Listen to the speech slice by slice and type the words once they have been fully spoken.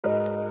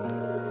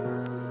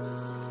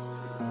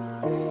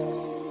I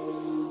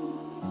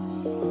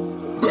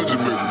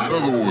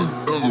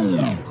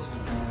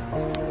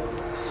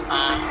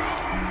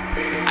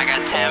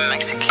got 10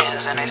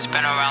 Mexicans and they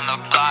spin around the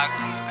block.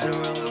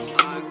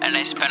 And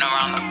they spin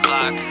around the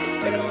block.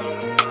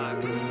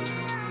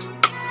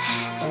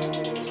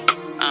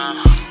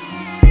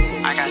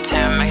 I got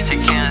 10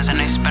 Mexicans and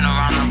they spin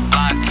around the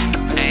block.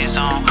 Days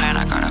on and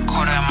I got a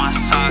quarter in my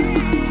sock.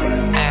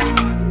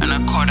 And a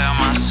quarter in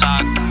my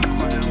sock.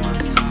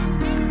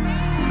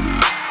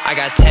 I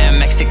got 10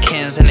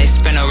 Mexicans and they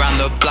spin around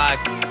the block.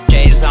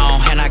 J's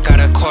on and I got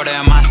a quarter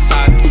in my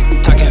sock.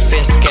 Talking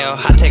fish scale,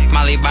 I take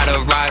Molly by the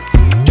rock.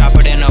 Drop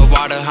it in the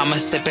water, I'ma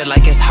sip it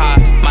like it's hot.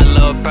 My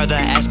little brother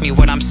asked me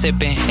what I'm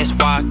sipping, it's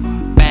walk.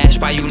 Bash,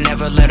 why you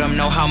never let him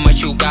know how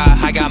much you got?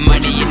 I got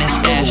money in the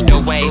stash,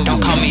 the way,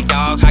 don't call me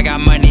dog. I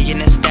got money in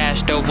the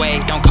stash, the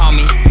way, don't call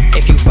me.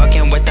 If you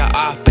fucking with the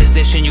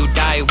opposition, you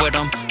die with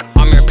them.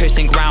 Armor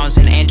piercing grounds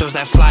and angels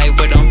that fly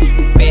with them.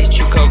 Bitch,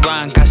 you could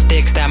run, got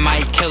sticks that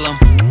might kill them.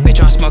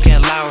 Bitch, I'm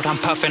smoking loud, I'm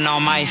puffing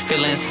on my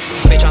feelings.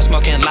 Bitch, I'm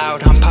smoking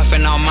loud, I'm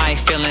puffing on my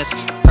feelings.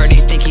 Heard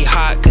he think he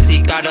hot, cause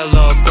he got a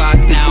little Glock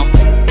now.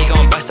 He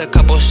gon' bust a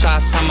couple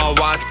shots, I'ma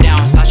walk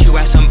down. Thought you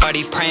had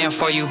somebody praying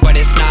for you, but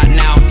it's not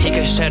now. He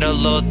could shed a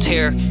little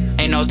tear,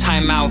 ain't no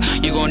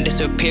timeout. You gon'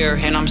 disappear,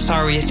 and I'm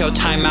sorry, it's your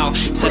timeout.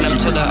 Send him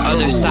to the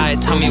other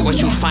side, tell me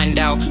what you find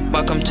out.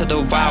 Welcome to the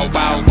wild,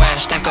 wild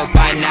west, think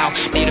goodbye now.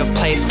 Need a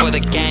place for the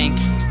gang,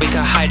 we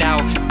could hide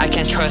out. I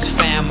can't trust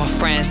fam or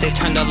friends, they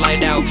turn the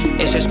light out.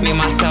 It's just me,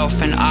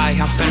 myself, and I'm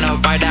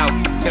finna ride out.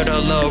 Hear the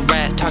little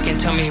rat talking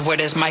to me with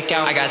his mic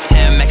out. I got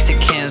 10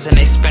 Mexicans and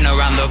they spin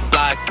around the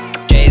block.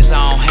 J's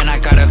on and I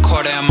got a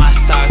quarter in my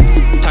sock.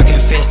 Talking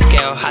fish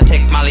scale, I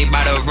take Molly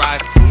by the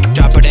rock.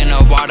 Drop it in the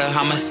water,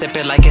 I'ma sip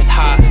it like it's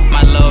hot.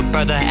 My little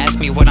brother asked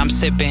me what I'm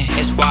sipping,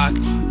 it's walk.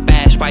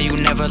 Bash, why you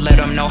never let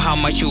him know how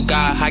much you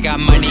got? I got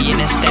money in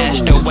the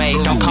stash, the way,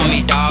 don't call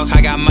me dog.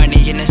 I got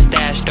money in the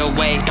stash, the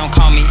way, don't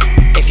call me.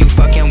 If you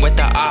fucking with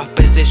the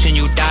opposition,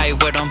 you die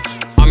with them.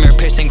 Armor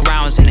piercing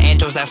grounds and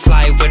angels that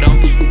fly with them.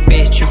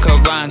 Bitch, you could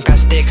run, got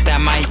sticks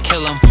that might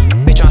kill them.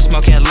 Bitch, I'm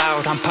smoking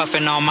loud, I'm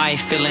puffing on my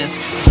feelings.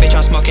 Bitch,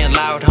 I'm smoking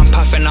loud, I'm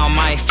puffing on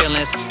my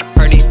feelings.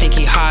 Heard he think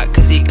he hot,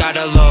 cause he got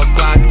a little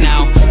Glock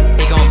now.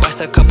 He gon'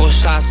 bust a couple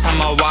shots,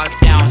 I'ma walk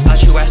down.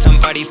 Thought you had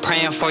somebody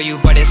praying for you,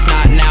 but it's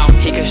not now.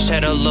 He could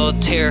shed a little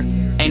tear,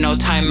 ain't no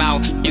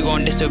timeout. You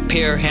gon'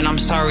 disappear, and I'm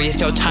sorry, it's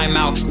your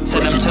timeout.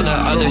 Send him to the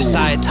other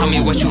side, tell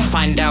me what you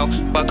find out.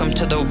 Welcome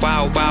to the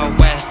wild, wild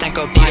west, think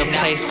I'll be a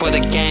place for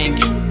the gang.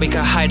 We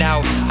could hide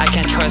out, I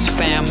can't trust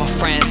fam or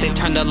friends, they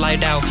turn the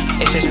light out.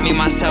 It's just me,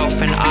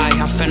 myself, and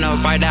I'm finna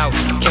ride out.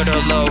 Killed a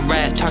little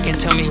rat, talking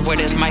to me with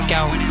his mic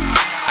out.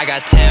 I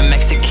got 10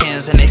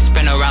 Mexicans and they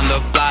spin around the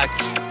block.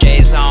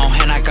 J's on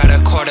and I got a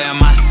quarter in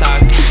my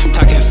sock.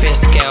 Talking fish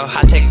scale,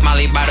 I take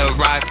Molly by the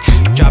rock.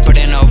 Drop it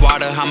in the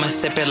water, I'ma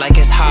sip it like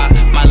it's hot.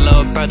 My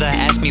little brother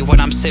asked me what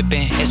I'm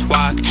sipping, it's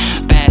walk.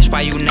 Bash,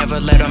 why you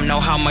never let him know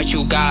how much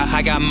you got?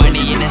 I got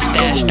money in the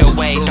stash, the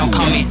way, don't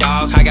call me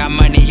dog. I got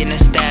money in the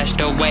stash,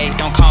 the way,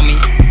 don't call me.